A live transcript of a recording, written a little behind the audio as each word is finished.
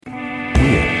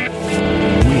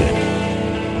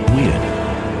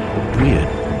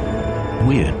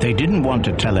They didn't want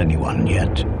to tell anyone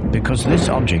yet, because this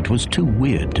object was too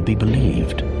weird to be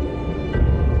believed.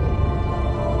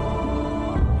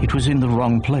 It was in the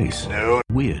wrong place. No.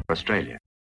 Weird. Australia.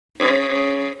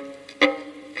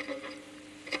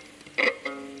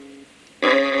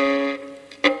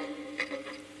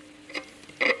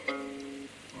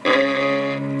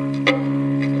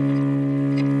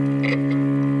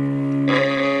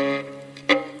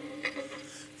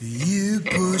 You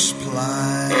push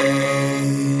play,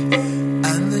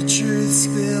 and the truth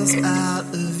spills out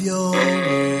of your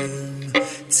room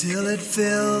till it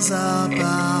fills up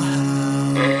our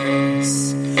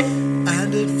house,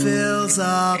 and it fills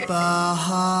up our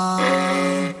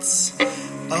hearts.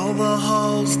 All the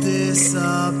holes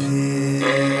disappear,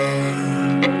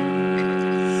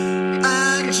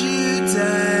 and you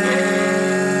dance.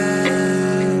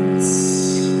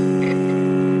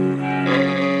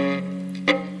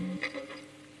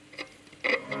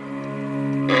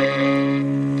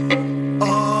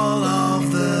 All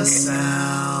of the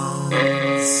sounds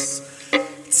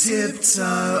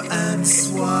tiptoe and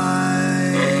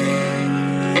sway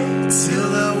till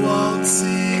they're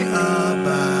waltzing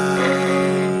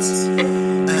about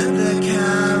and they're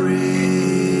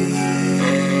carried,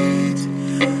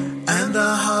 and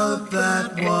the hope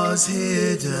that was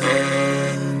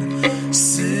hidden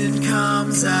soon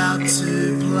comes out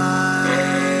to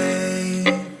play,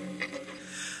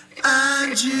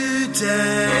 and you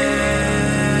dance.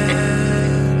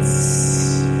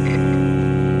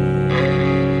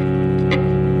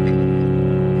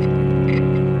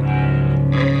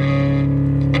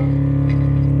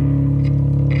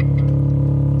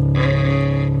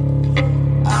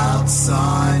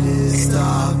 Outside is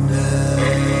darkness,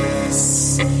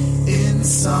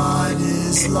 inside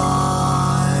is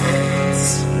light.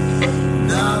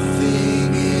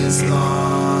 Nothing is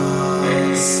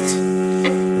lost.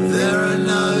 There are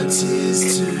no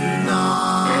tears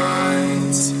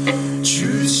tonight.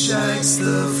 Truth shakes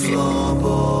the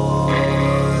floorboards.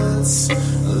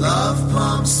 Love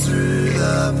pumps through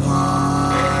the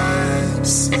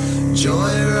pipes.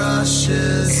 Joy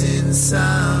rushes in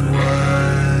sound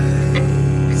waves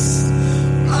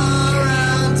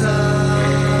around us.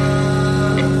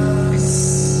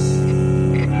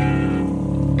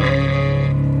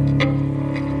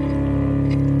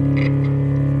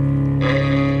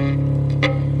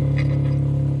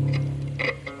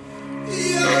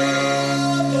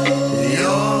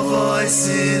 Your voice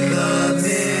in the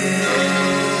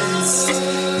mist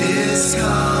is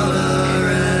color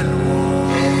and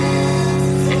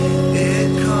warmth.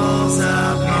 It calls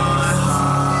out my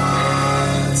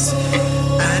heart,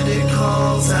 and it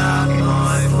calls out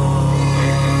my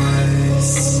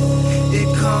voice. It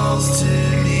calls to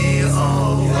me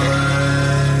always.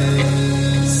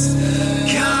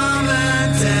 Come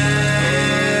and dance.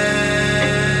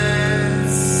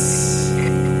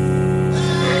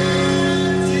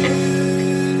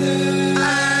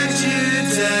 And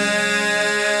you dance.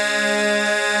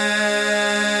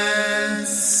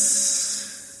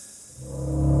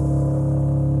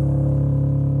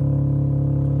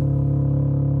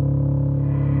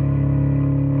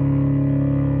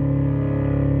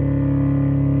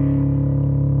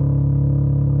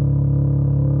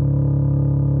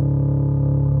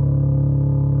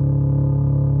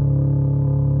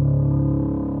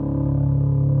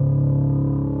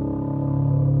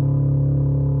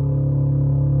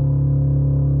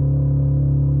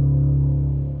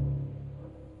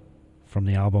 From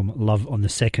the album Love on the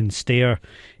Second Stair,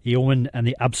 Eowyn and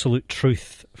the Absolute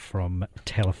Truth from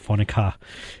Telefonica.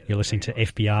 You're listening to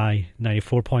FBI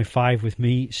 94.5 with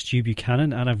me, Stu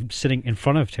Buchanan, and I'm sitting in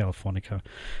front of Telefonica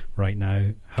right now.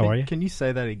 How are you? Can you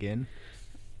say that again?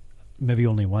 Maybe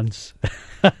only once.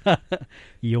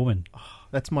 Eowyn.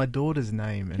 That's my daughter's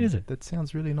name. And Is it? That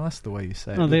sounds really nice the way you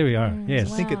say it. Oh, there we are.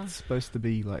 Yes. I think it's supposed to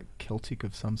be like Celtic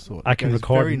of some sort. I can It goes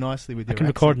record very nicely with your I can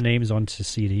record accent. names onto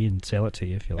CD and sell it to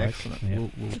you if you like. Excellent. Yeah.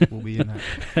 We'll be in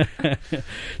that.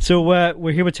 So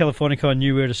we're here with Telefonica on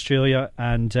New Weird Australia,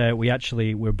 and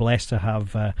we're blessed to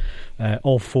have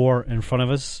all four in front of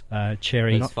us.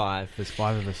 Cherry, There's five. There's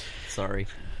five of us. Sorry.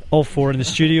 all four in the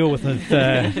studio with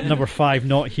number five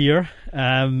not here.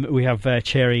 We have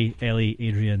Cherry, Ellie,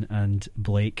 Adrian, and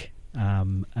Blake.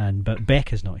 But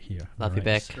Beck is not here. Love you, Right.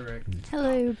 Beck.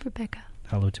 Hello, Rebecca.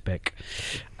 Hello to Beck.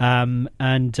 Well,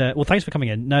 thanks for coming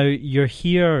in. Now, you're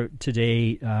here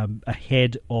today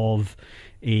ahead of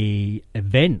a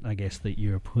event, I guess, that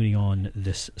you're putting on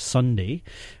this Sunday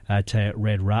at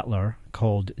Red Rattler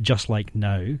called Just Like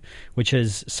Now, which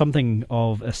is something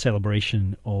of a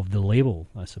celebration of the label,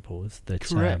 I suppose,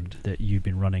 that you've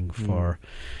been running for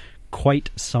quite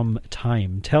some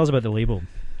time. Tell us about the label.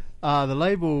 The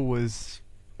label was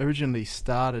originally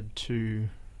started to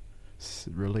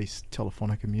release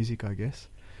Telefonica music, I guess,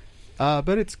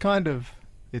 but it's kind of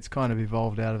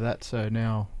evolved out of that. So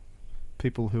now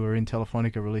people who are in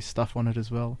Telefonica release stuff on it as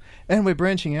well, and we're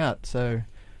branching out. So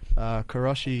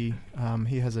Karoshi,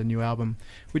 he has a new album,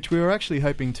 which we were actually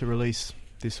hoping to release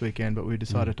this weekend, but we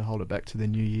decided to hold it back to the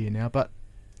new year now. But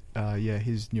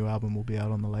his new album will be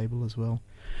out on the label as well.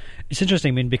 It's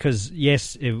interesting, I mean, because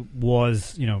yes, it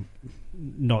was,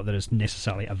 not that it's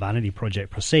necessarily a vanity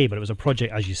project per se, but it was a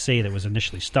project, as you say, that was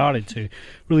initially started to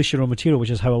release your own material, which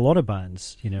is how a lot of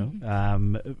bands,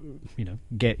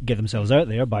 get themselves out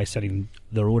there by setting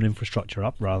their own infrastructure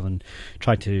up rather than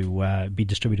try to be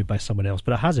distributed by someone else.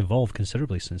 But it has evolved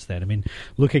considerably since then. I mean,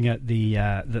 looking at the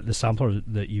sampler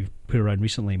that you've put around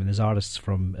recently, I mean, there's artists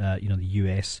from the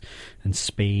US and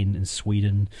Spain and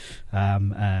Sweden,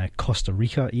 Costa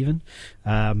Rica even,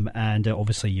 and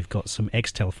obviously you've got some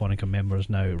ex-Telefonica members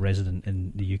now resident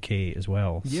in the UK as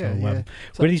well. Yeah, so, yeah.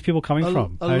 Where are these people coming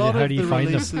from? How do you find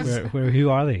them? Who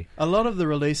are they? A lot of the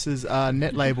releases are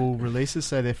net label releases,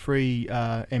 so they're free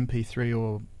MP3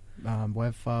 or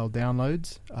WAV file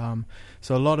downloads.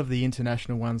 So a lot of the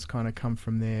international ones kind of come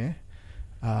from there.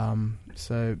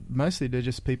 So mostly they're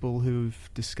just people who've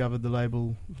discovered the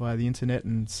label via the internet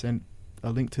and sent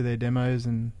a link to their demos,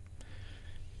 and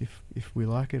if we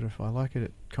like it, or if I like it,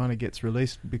 it kind of gets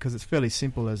released because it's fairly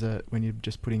simple when you're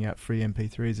just putting out free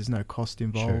MP3s. There's no cost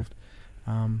involved.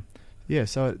 Sure.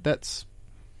 So that's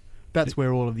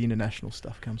where all of the international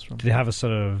stuff comes from. Do they have a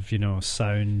sort of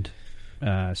sound,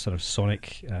 sort of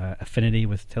sonic affinity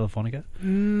with Telefonica?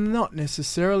 Not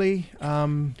necessarily.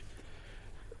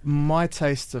 My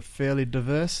tastes are fairly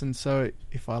diverse, and so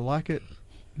if I like it,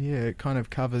 it kind of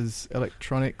covers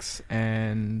electronics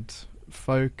and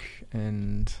folk,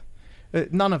 and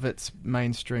none of it's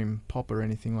mainstream pop or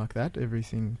anything like that.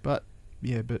 Everything, but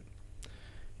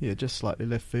just slightly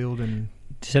left field. And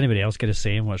does anybody else get a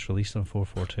say in what's released on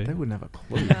 442? They wouldn't have a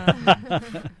clue.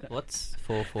 What's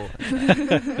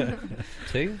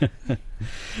 442?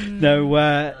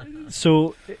 Now,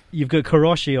 so you've got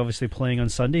Karoshi obviously playing on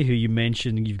Sunday, who you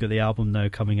mentioned. You've got the album now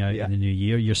coming out in the new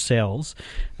year, yourselves.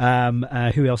 Who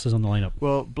else is on the lineup?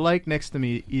 Well, Blake next to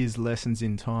me is Lessons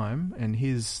in Time, and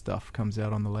his stuff comes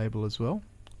out on the label as well.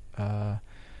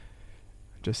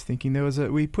 Just thinking,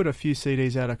 we put a few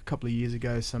CDs out a couple of years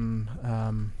ago.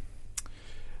 Some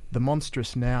The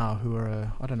Monstrous Now, who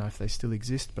are I don't know if they still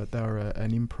exist, but they were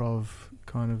an improv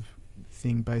kind of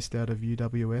thing based out of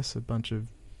UWS. A bunch of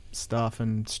staff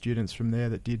and students from there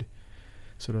that did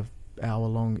sort of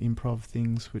hour-long improv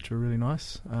things, which were really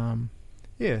nice.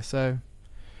 So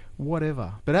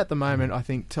whatever. But at the moment, I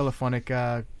think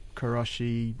Telefonica,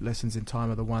 Karoshi, Lessons in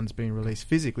Time are the ones being released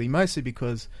physically, mostly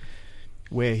because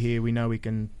we're here, we know we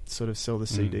can sort of sell the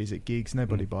CDs at gigs.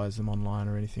 Nobody buys them online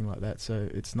or anything like that, so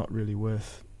it's not really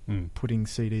worth putting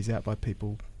CDs out by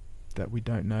people that we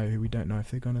don't know, who we don't know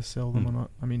if they're going to sell them or not.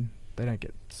 I mean, they don't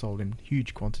get sold in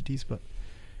huge quantities, but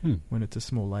when it's a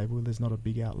small label, there's not a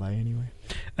big outlay anyway.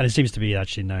 And it seems to be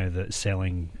actually now that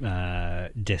selling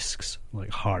discs,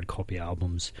 like hard copy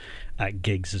albums, at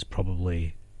gigs is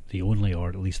probably the only, or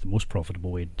at least the most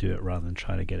profitable way to do it, rather than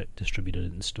trying to get it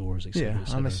distributed in stores, etc. Yeah,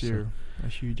 unless you're a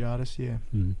huge artist,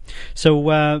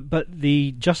 So, but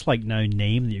the Just Like Now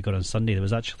name that you got on Sunday, there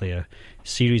was actually a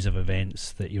series of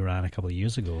events that you ran a couple of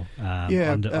years ago. A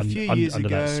few years under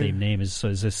ago. that same name. Is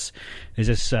this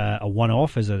a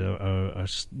one-off? Is it a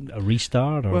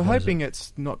restart? Or we're hoping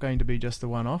it's not going to be just a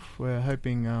one-off. We're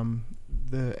hoping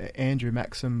the Andrew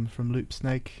Maxim from Loop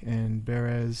Snake and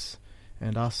Beres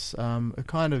and us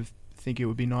kind of think it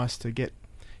would be nice to get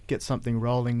something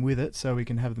rolling with it so we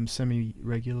can have them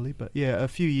semi-regularly. But a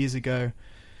few years ago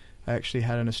I actually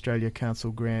had an Australia Council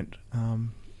grant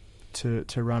to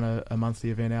run a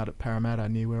monthly event out at Parramatta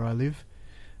near where I live,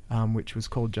 which was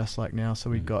called Just Like Now.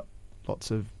 So we got lots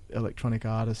of electronic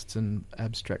artists and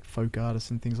abstract folk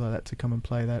artists and things like that to come and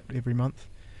play that every month.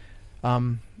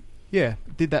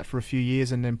 Did that for a few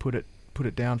years and then put it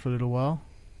down for a little while.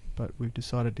 But we've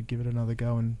decided to give it another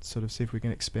go and sort of see if we can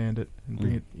expand it and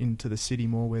bring it into the city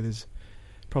more, where there's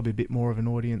probably a bit more of an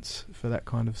audience for that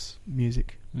kind of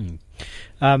music.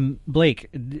 Blake,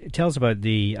 tell us about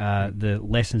the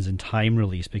Lessons in Time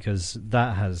release, because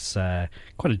that has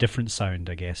quite a different sound,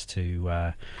 I guess,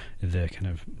 to the kind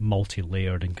of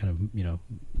multi-layered and kind of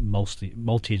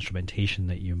multi-instrumentation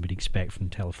that you would expect from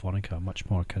Telefonica. Much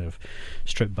more kind of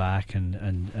stripped back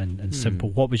and simple.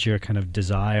 What was your kind of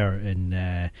desire in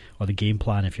or the game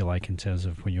plan, if you like, in terms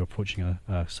of when you're approaching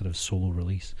a sort of solo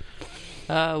release?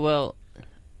 Well,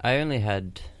 I only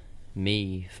had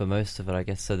me for most of it, I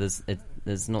guess. So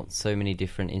there's not so many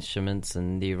different instruments,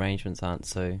 and the arrangements aren't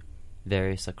so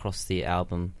various across the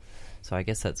album. So I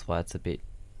guess that's why it's a bit,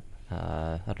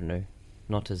 I don't know,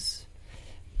 not as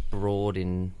broad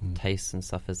in taste and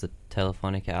stuff as the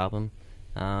Telefonica album.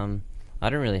 I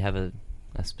don't really have a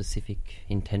specific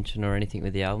intention or anything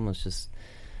with the album. It's just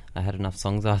I had enough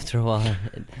songs after a while.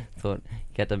 I thought,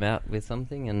 get them out with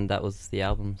something, and that was the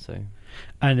album. So,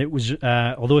 and it was,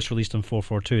 although it's released on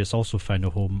 442, it's also found a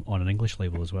home on an English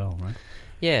label as well, right?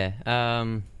 Yeah,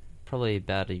 probably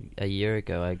about a year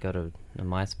ago, I got a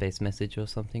MySpace message or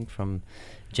something from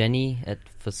Jenny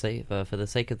for the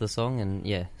sake of the song, and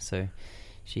yeah, so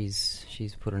she's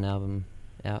put an album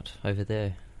out over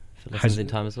there for Lessons in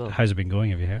Time as well. How's it been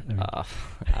going? Have you heard?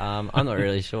 I'm not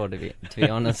really sure, to be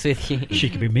honest with you. She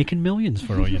could be making millions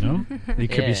for all you know. They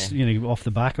could be off the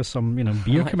back of some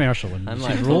beer commercial, and I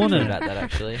might she's talk rolling to her it. about that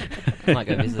actually. I might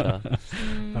go visit her.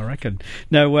 I reckon.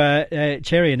 Now,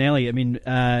 Cherry and Ellie, I mean,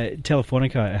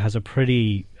 Telefonica has a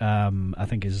pretty, I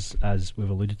think, as we've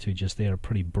alluded to just there, a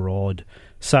pretty broad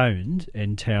sound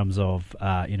in terms of,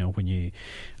 when you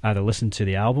either listen to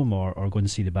the album or go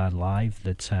and see the band live,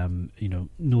 that,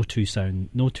 no two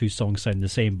songs sound the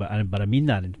same, but I mean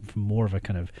that from more of a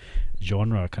kind of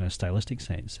genre, kind of stylistic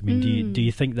sense. I mean, do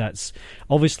you think that's,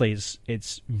 obviously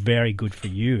it's very good for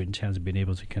you in terms of being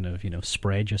able to kind of,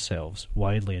 spread yourselves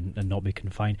widely and not be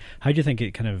confined. How do you think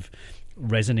it kind of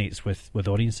resonates with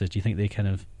audiences? Do you think they kind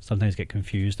of sometimes get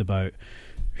confused about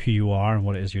who you are and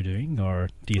what it is you're doing, or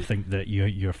do you think that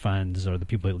your fans or the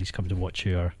people who at least come to watch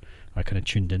you are kind of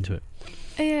tuned into it?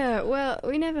 Yeah, well,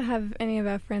 we never have any of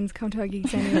our friends come to our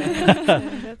gigs anyway, so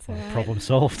that's all right. Problem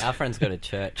solved. Our friends go to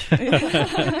church.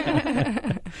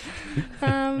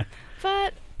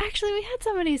 But actually, we had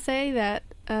somebody say that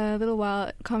a little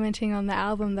while, commenting on the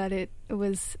album, that it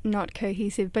was not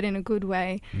cohesive, but in a good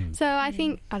way. So I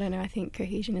think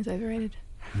cohesion is overrated.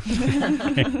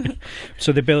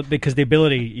 So because the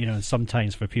ability,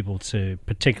 sometimes for people to,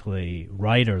 particularly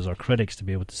writers or critics, to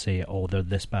be able to say, oh, they're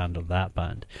this band or that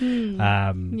band,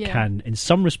 can, in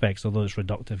some respects, although it's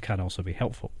reductive, can also be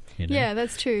helpful. Yeah,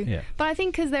 that's true. Yeah. But I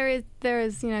think because there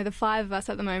is the five of us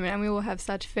at the moment, and we all have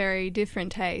such very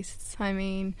different tastes. I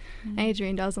mean,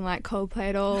 Adrian doesn't like Coldplay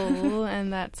at all,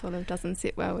 and that sort of doesn't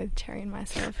sit well with Cherry and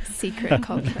myself, secret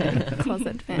Coldplay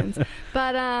closet fans.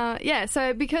 But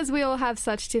so because we all have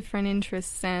such different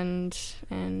interests and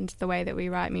the way that we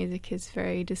write music is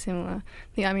very dissimilar.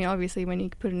 I mean, obviously, when you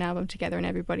put an album together and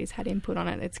everybody's had input on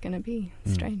it, it's going to be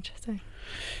strange. So,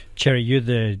 Cherry, you're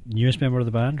the newest member of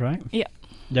the band, right? Yeah.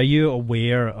 Are you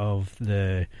aware of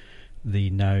the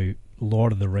now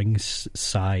Lord of the Rings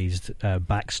sized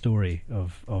backstory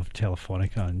of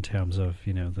Telefonica in terms of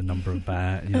the number of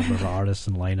artists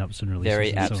and lineups and releases? Very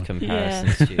and apt so on?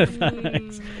 comparisons. Yeah.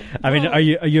 Too. I mean, are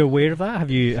you aware of that?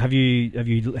 Have you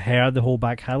heard the whole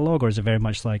back catalogue, or is it very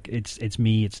much like it's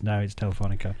me, it's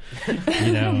Telefonica?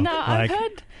 No,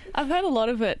 I've heard a lot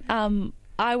of it.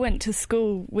 I went to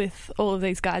school with all of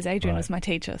these guys. Adrian was my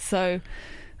teacher, so.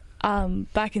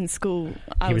 Back in school,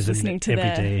 I was listening to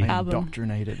their album.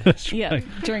 Indoctrinated. That's right. Yeah,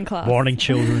 during class. Warning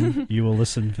children, you will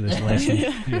listen for this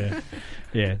lesson.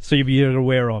 Yeah. So you're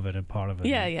aware of it and part of it.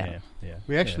 Yeah.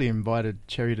 We actually invited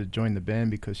Cherry to join the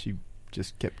band because she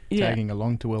just kept tagging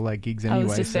along to all our gigs anyway. I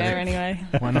was just there anyway.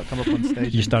 Why not come up on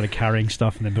stage? You started carrying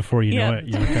stuff, and then before you know it,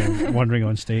 you're kind of wandering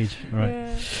on stage. Right.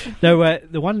 Yeah. Now,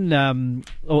 the one...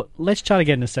 let's chat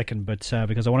again in a second, but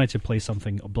because I wanted to play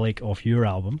something, Blake, off your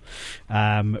album,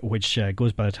 which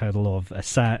goes by the title of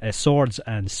Swords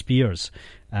and Spears.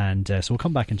 And so we'll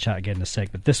come back and chat again in a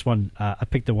sec. But this one, I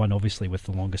picked the one, obviously, with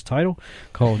the longest title,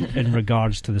 called In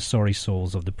Regards to the Sorry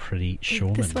Souls of the Pretty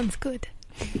Showman. This one's good.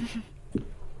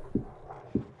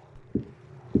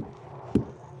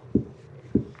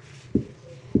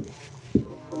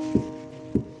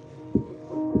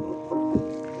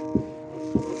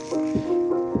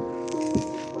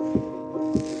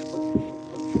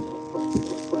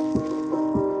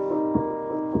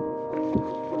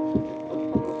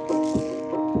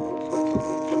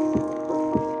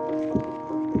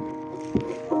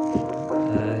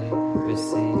 I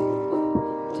receive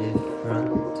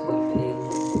different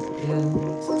opinions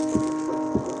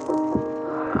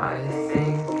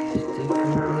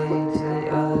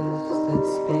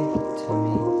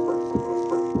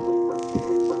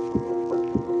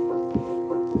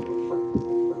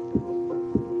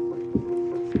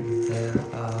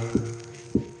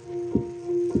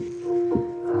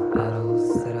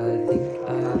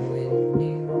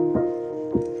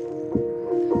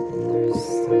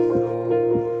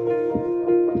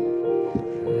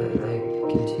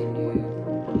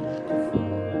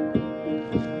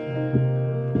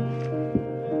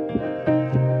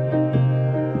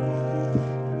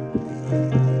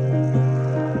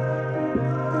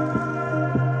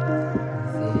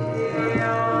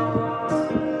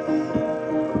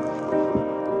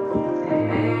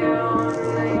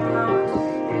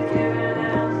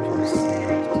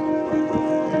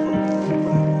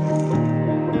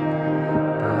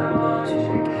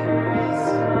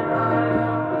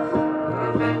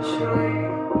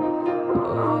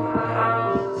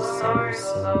overpower the sorry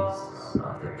souls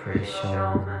of the pretty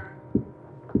showman.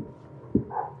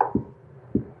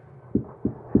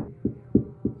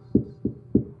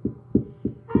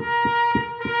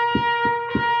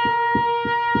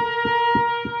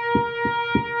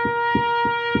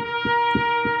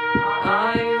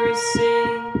 I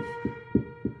receive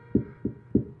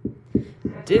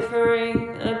differing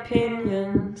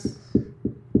opinions.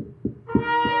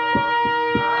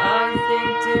 I think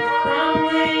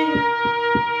differently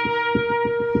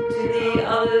to the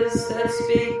others that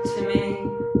speak to me.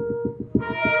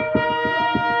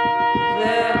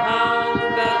 There are the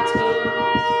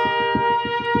battles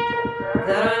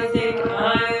that I think I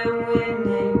am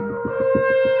winning,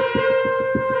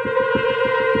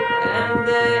 and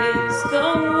there is the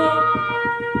war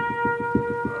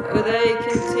where they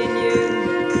continue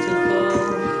to fall.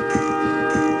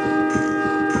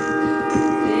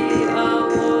 They are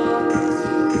wars,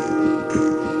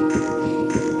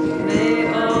 may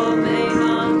or may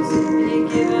not be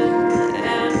given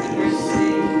and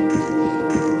received,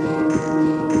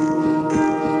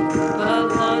 but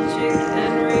logic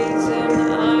and reason,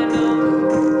 I know,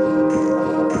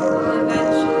 will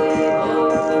eventually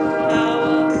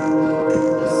overpower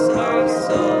the sorry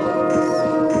souls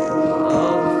of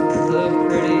the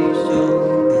pretty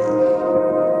showman.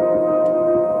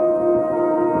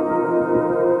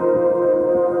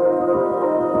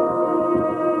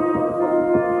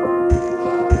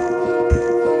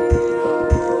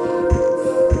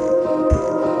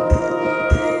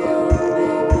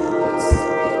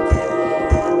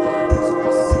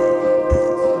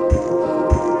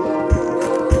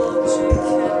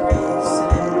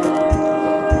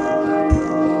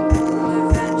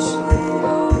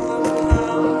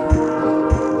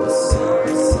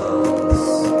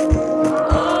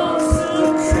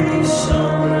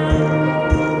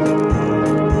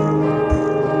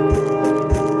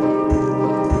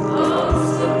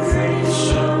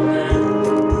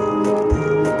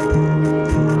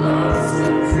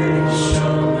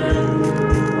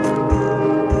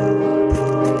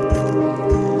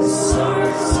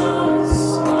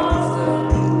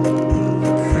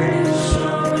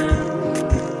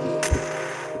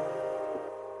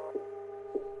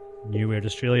 New Weird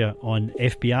Australia on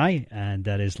FBI, and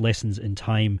that is Lessons in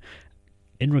Time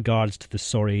in regards to the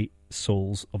sorry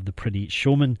souls of the pretty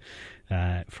showman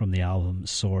from the album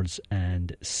Swords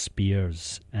and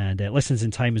Spears. And Lessons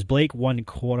in Time is Blake,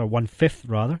 1/5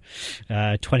 rather,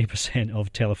 20%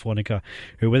 of Telefonica,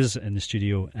 who is in the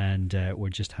studio, and we're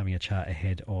just having a chat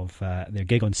ahead of their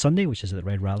gig on Sunday, which is at the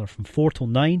Red Rattler from 4 till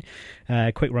 9.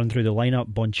 Quick run through the lineup: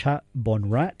 Bon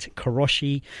Rat,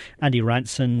 Karoshi, Andy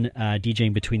Ranson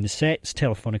DJing between the sets,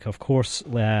 Telefonica of course,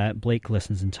 Blake,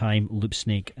 Lessons in Time, Loop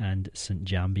Snake and St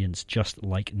Jambians, just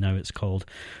like now it's called,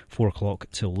 4 o'clock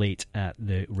till late at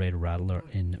the Red Rattler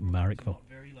in Marrickville.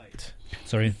 Very late.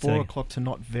 Sorry, 4 o'clock to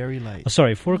not very late. Oh,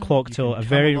 sorry, 4 o'clock You till can a come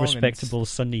very along respectable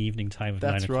Sunday evening time of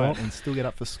 9 That's o'clock. right, and still get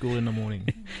up for school in the morning.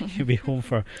 You'll be home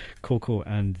for Coco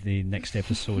and the next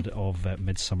episode of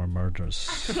Midsummer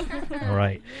Murders. All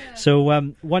right. So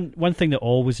one thing that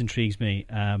always intrigues me,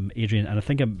 Adrian, and I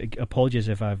think apologies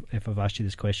if I've asked you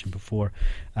this question before,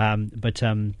 but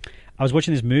I was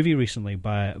watching this movie recently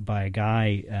by a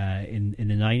guy in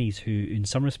the 90s who, in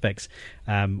some respects,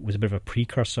 was a bit of a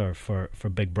precursor for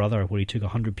Big Brother, where he took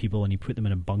 100 people and he put them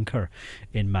in a bunker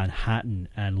in Manhattan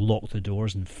and locked the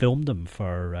doors and filmed them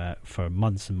for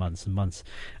months and months and months.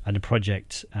 And the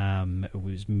project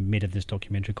was made of this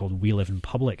documentary called We Live in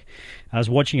Public. I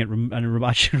was watching it and it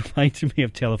actually reminded me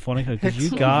of Telefonica, because you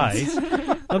guys,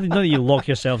 not that you lock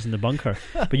yourselves in the bunker,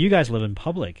 but you guys live in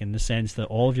public in the sense that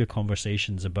all of your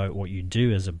conversations about what you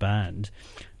do as a band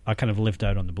are kind of lived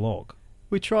out on the blog.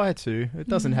 We try to. It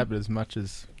doesn't happen as much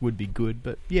as would be good,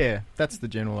 but yeah, that's the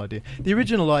general idea. The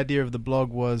original idea of the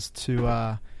blog was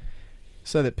to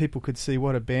so that people could see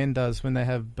what a band does when they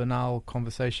have banal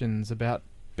conversations about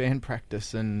band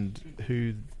practice and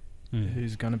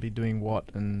who's going to be doing what,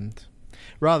 and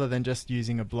rather than just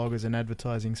using a blog as an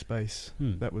advertising space.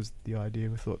 That was the idea.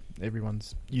 We thought everyone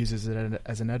uses it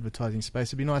as an advertising space.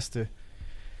 It'd be nice to...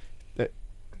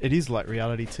 It is like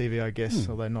reality TV, I guess,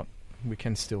 although not. We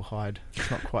can still hide. It's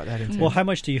not quite that intense. Well, how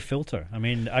much do you filter? I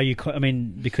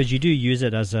mean, because you do use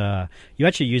it you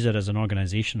actually use it as an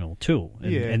organizational tool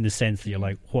in the sense that you're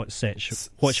like, what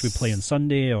should we play on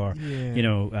Sunday, or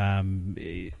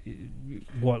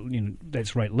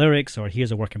let's write lyrics, or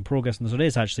here's a work in progress, and so it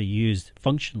is actually used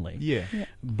functionally. Yeah.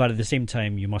 But at the same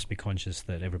time, you must be conscious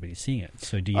that everybody's seeing it.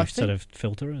 So do you sort of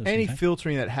filter it? Any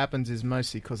filtering that happens is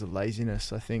mostly because of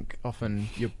laziness. I think often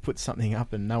you put something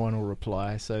up and no one will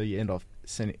reply, so you end off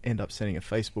end up sending a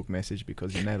Facebook message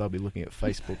because they'll be looking at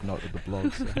Facebook, not at the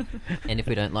blog. So. And if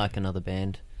we don't like another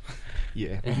band,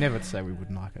 yeah, we'd never say we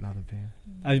wouldn't like another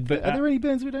band. But are there any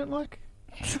bands we don't like?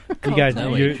 You guys,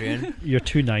 No, you're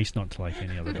too nice not to like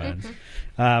any other bands.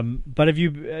 But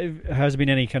has there been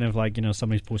any kind of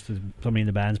somebody in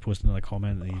the band's posted another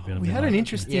comment that you've been? We had an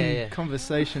interesting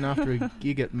conversation after a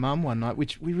gig at Mum one night,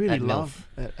 which we really love.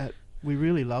 We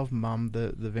really love Mum,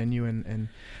 the venue and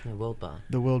the World Bar.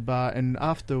 The World Bar, and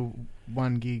after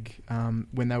one gig,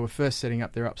 when they were first setting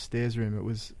up their upstairs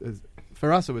room,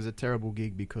 for us it was a terrible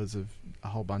gig because of a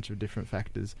whole bunch of different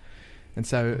factors. And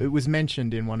so it was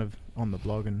mentioned on the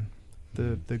blog, and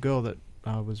the girl that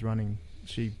was running,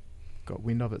 she got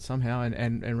wind of it somehow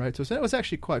and wrote to us. And it was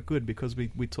actually quite good because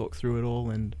we talked through it all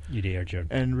and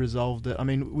and resolved it. I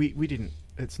mean, we didn't.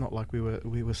 It's not like we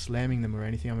were slamming them or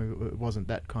anything. I mean, it wasn't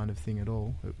that kind of thing at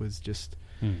all. It was just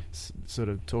sort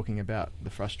of talking about the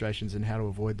frustrations and how to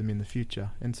avoid them in the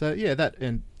future. And so that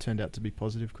turned out to be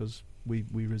positive because we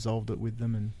resolved it with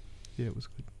them, and it was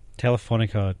good.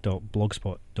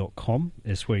 Telefonica.blogspot.com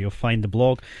is where you'll find the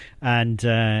blog, and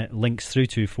links through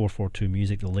to 442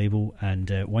 Music, the label.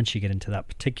 And once you get into that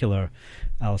particular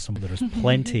Alison, there is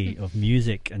plenty of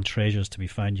music and treasures to be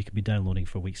found. You can be downloading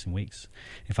for weeks and weeks.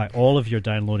 In fact, all of your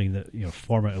downloading,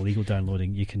 former illegal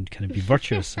downloading, you can kind of be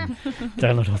virtuous and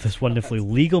download all this wonderfully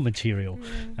legal material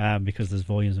because there's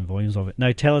volumes and volumes of it.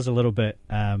 Now, tell us a little bit,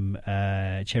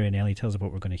 Cherry and Ellie, tell us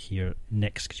what we're going to hear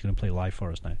next, because you're going to play live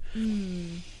for us now.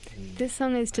 This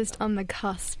song is just on the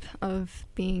cusp of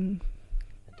being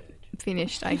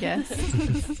finished, I guess.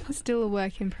 Still a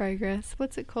work in progress.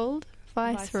 What's it called?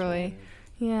 Viceroy.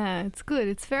 Yeah, it's good.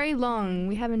 It's very long.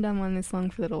 We haven't done one this long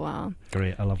for a little while.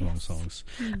 Great. I love long songs.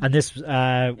 And this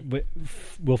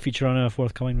will feature on a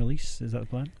forthcoming release. Is that the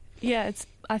plan? Yeah, it's,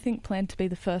 I think, planned to be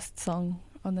the first song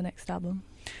on the next album.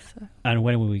 So. And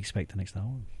when will we expect the next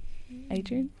album?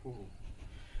 Adrian?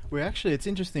 It's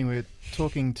interesting,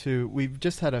 we've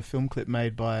just had a film clip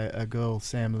made by a girl,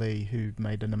 Sam Lee, who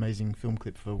made an amazing film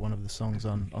clip for one of the songs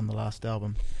on the last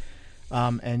album.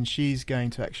 And she's going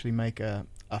to actually make a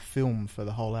film for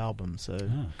the whole album. So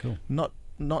cool. Not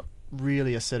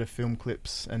really a set of film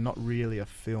clips and not really a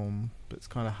film, but it's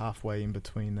kind of halfway in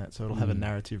between that. So it'll have a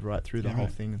narrative right through the whole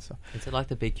thing and stuff. Is it like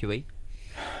the BQE?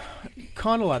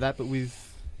 Kind of like that, but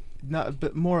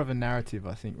but more of a narrative,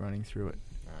 I think, running through it.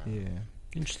 Yeah.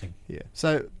 Interesting. Yeah.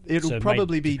 So it'll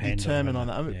probably be determined on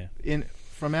that. I mean,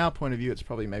 from our point of view, it's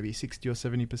probably maybe 60 or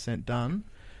 70% done.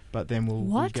 But then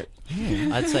we'll get...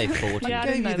 Yeah. I'd say 40. Yeah, I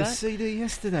gave you the CD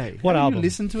yesterday. What album? You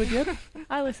listened to it yet?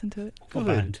 I listened to it. What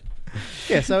band?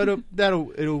 Yeah, so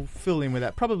it'll fill in with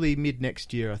that. Probably mid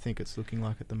next year, I think it's looking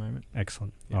like at the moment.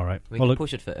 Excellent. Yeah. All right. We can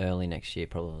push it for early next year,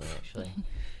 probably, actually.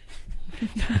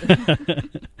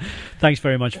 Thanks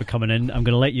very much for coming in. I'm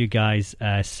going to let you guys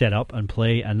set up and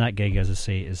play, and that gig, as I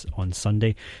say, is on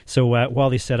Sunday. So while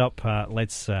they set up,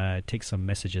 let's take some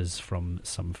messages from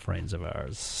some friends of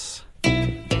ours.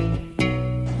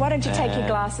 Why don't you take your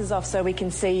glasses off so we can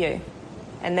see you,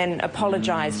 and then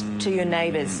apologise to your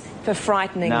neighbours for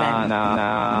frightening them? No,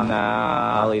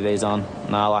 I'll leave these on.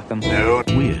 No, I like them. No.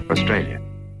 Weird. Australia.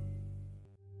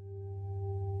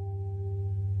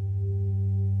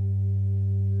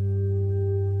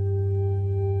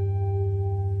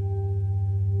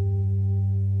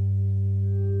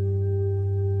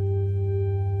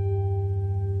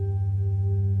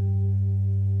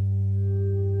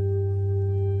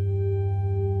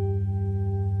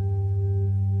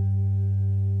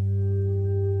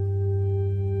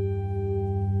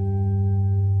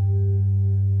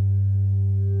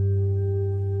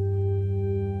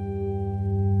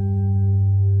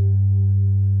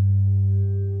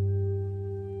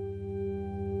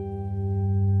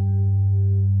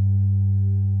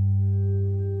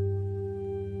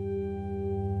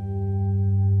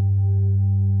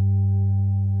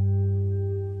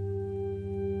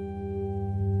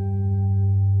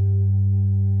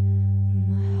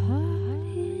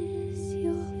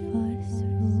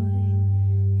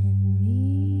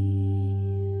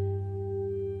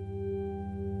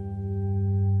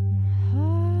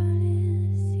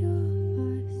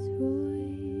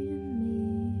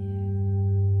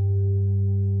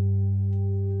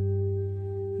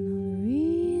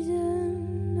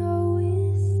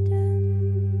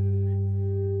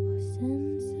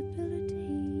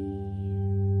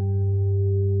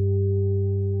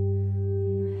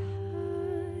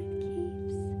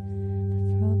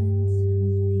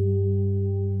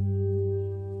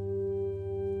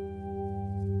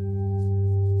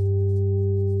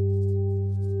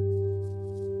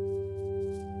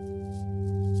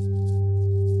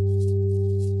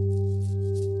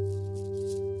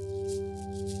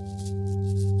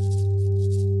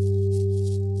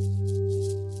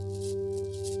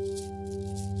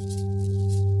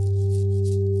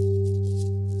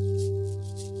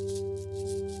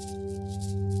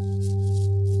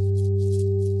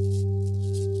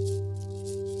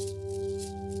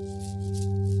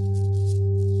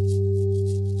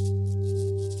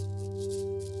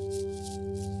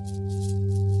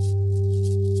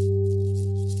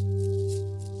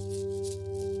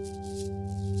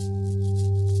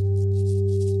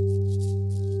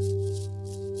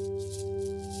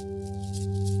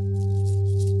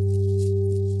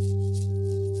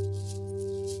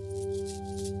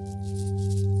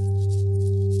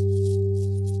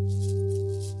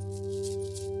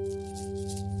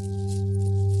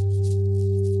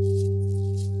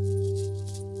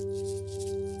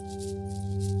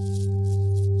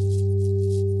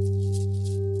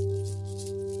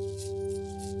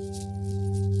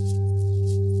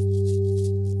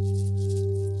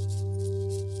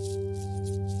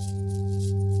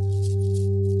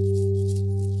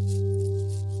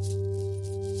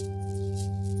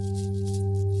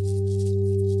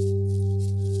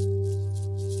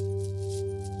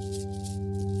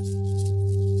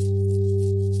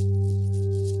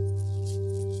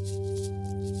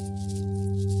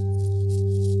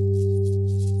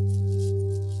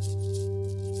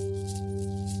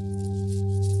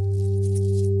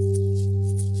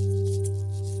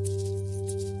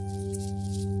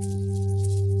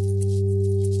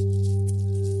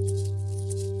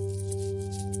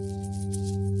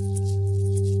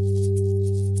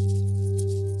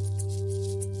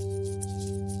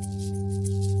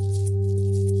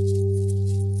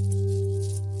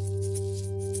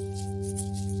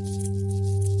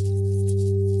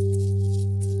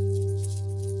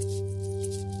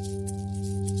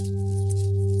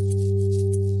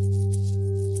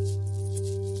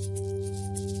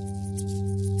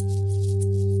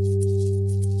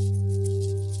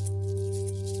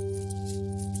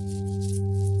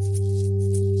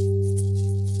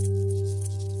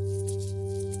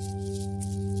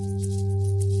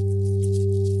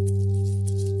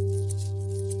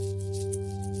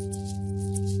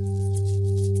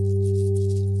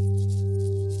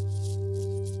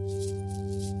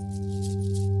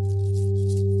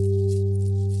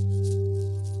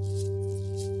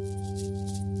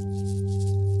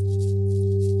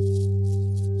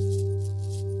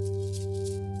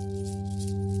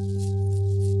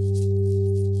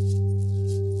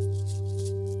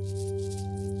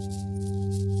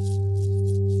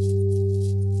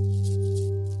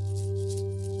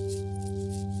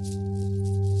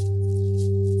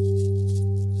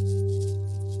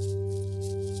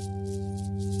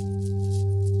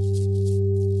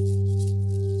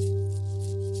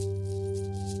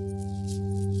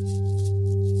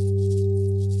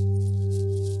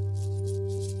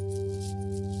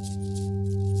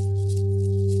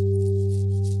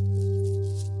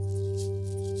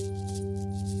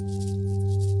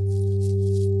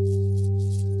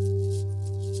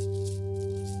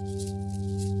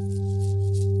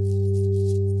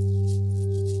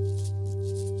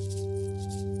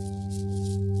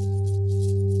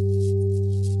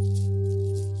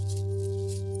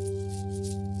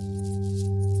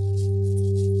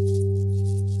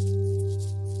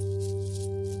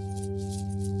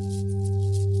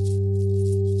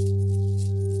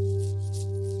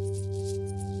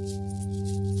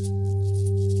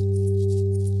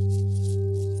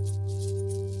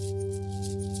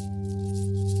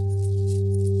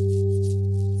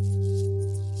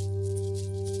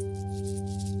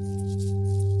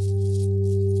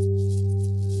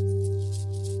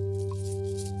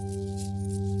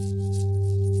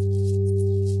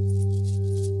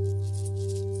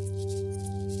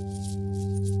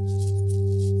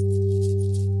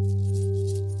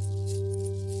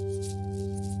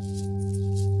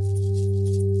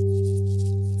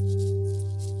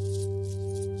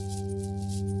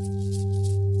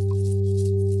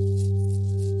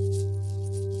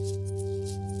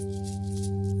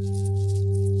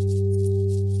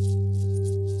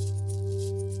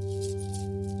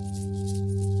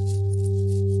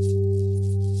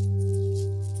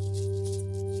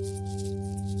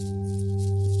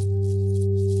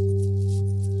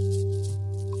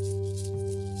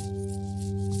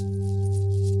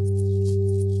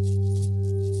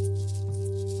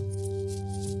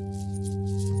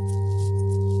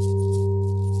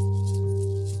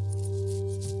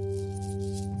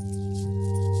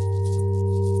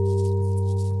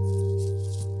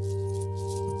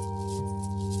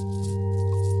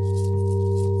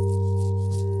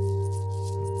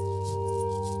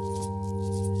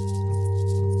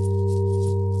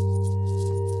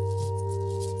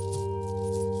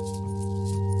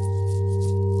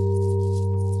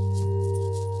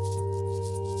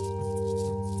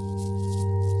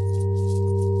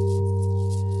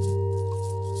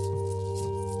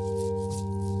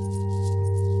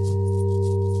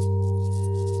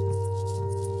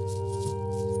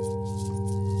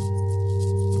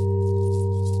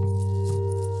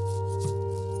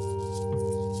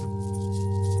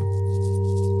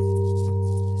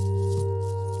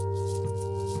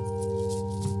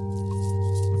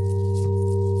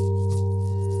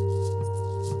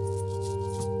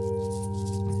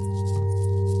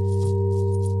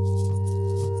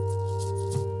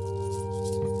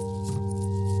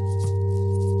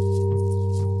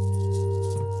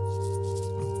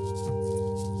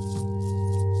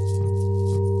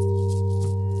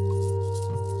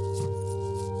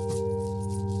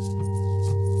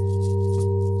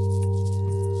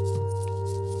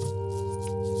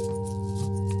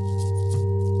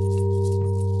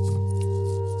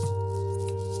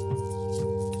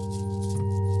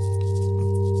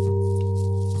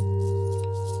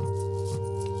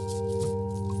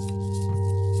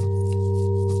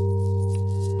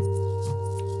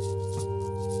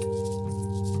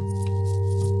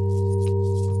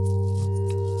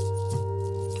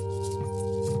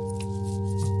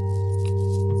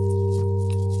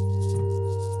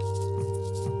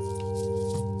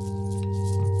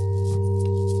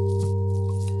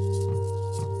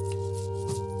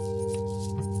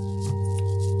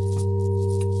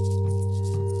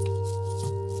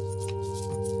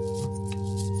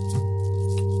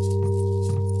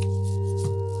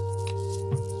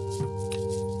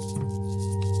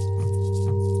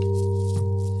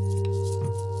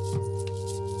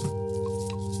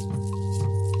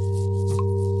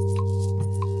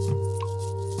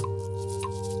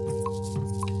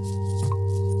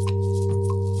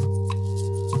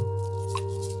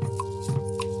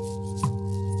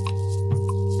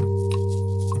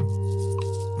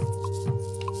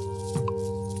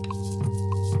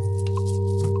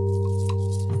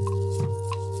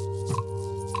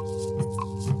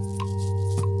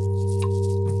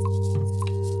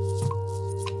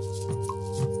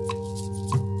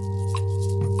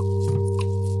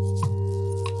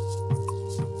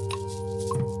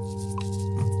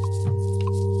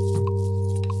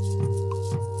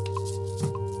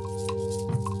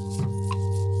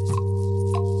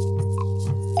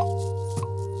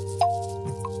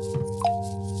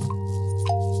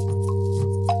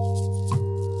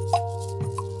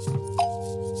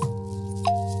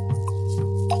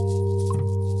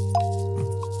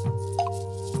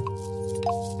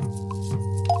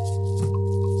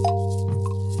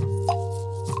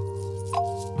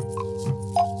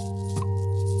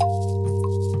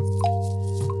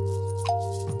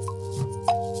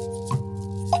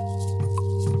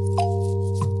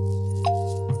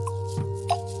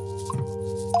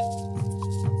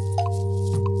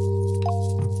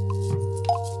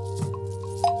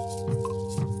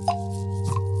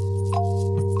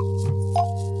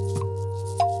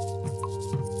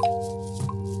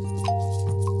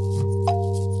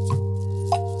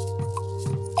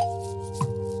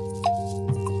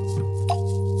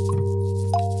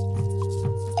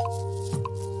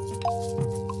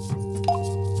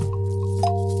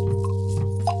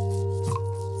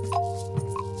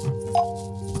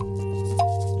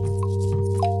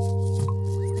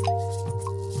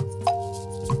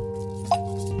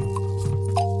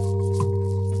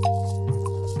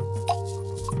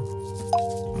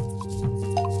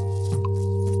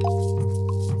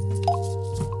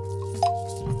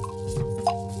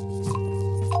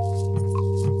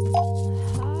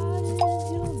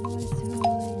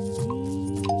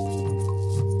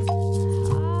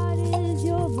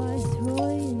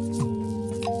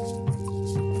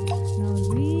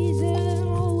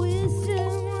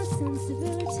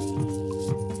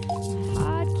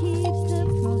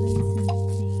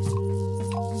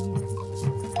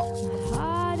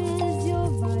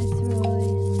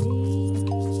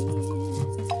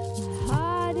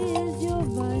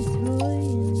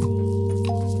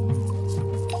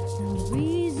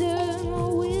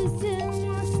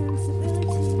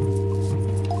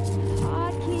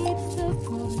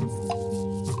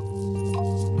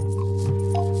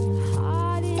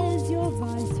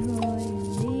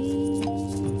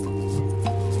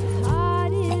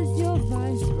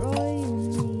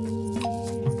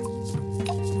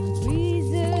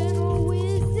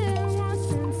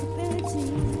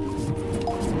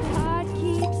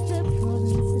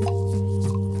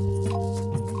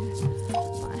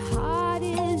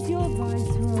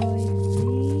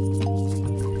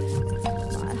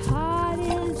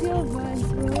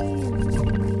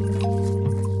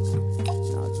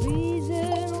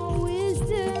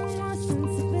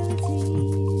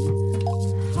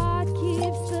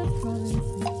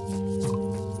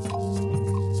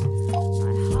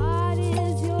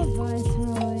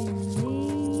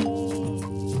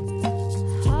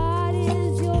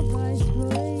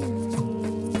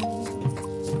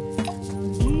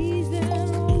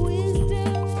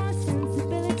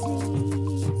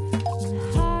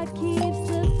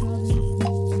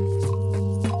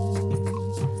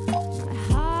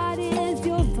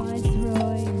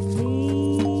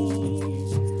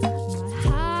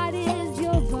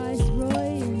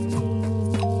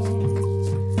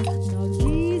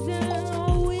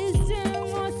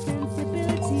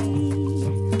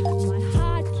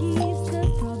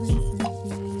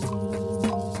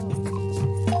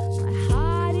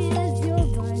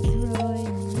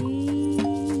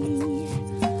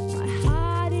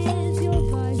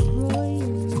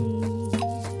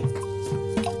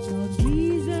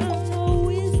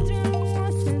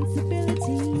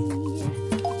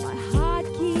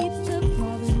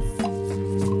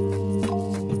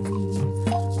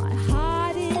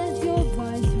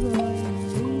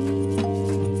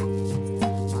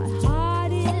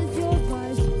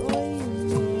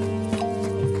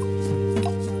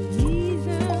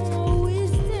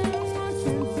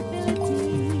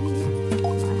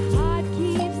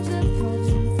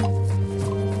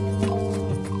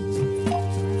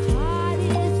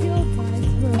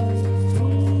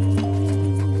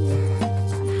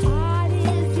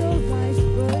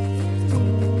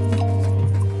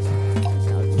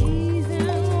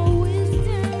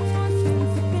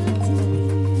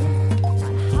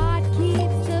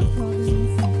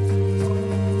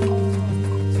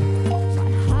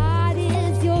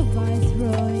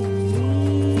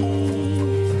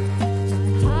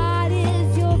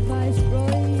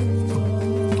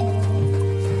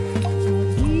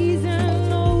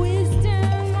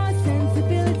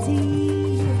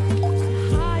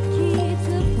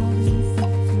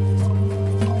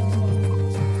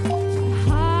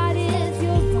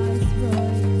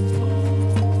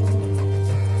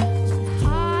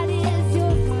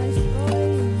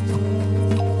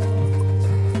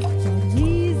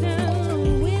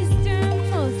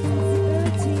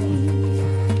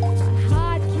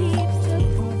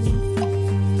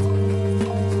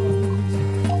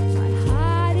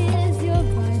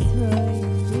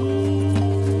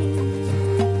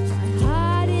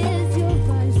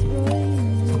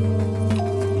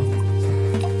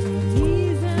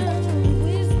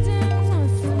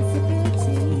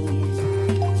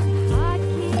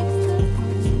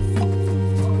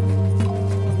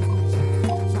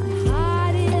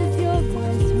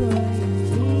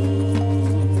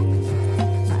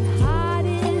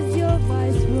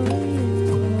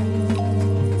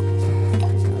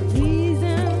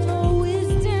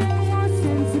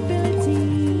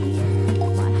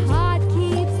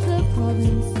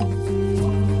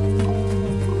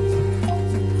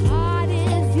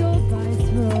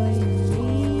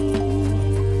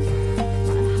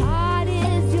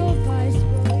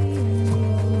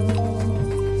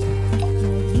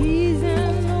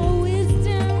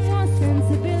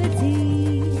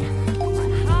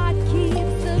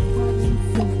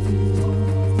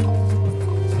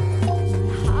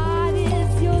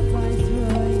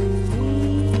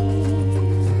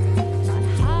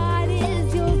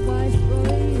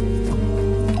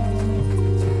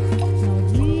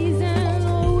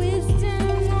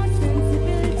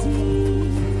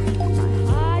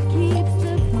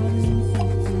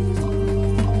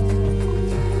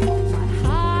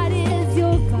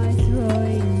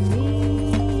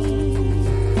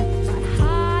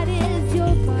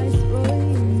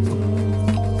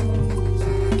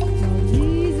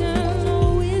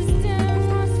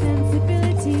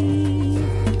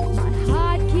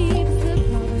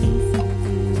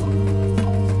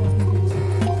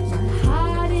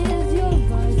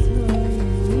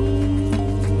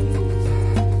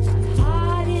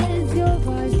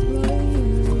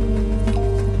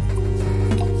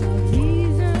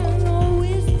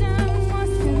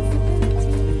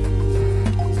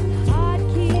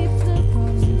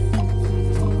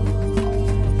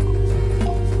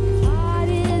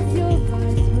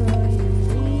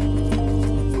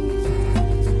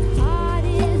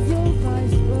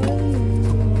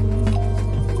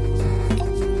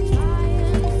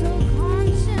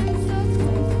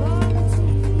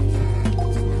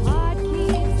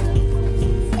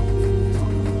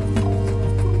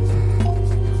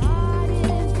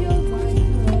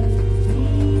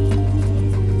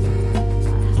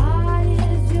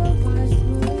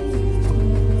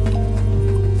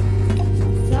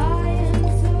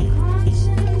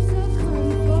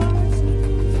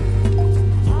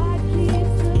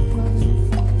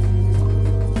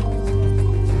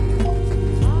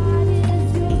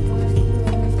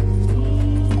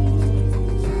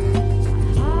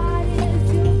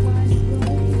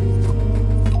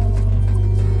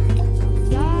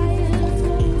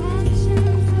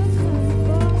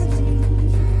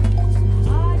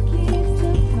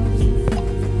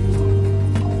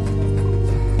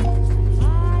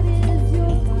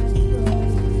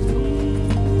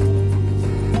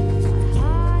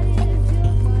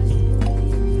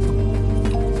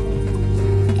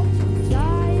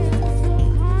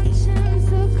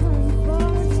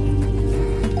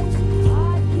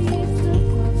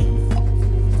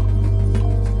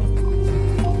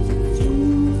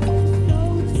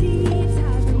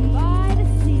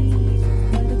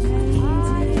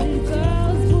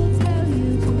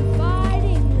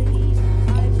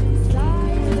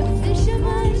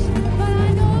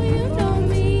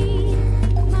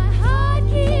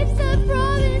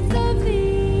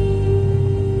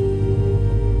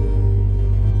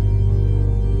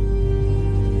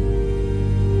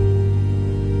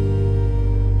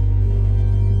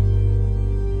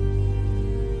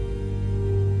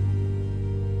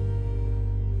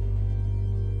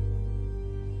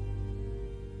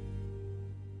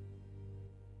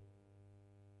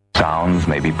 Sounds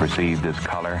may be perceived as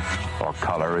color, or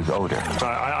color as odor.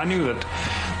 I knew that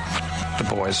the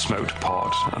boys smoked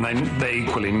pot, and they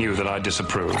equally knew that I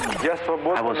disapproved.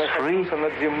 I was free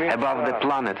above the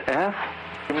planet Earth,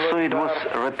 so it was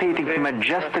rotating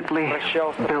majestically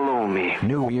below me.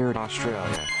 New Year in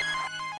Australia.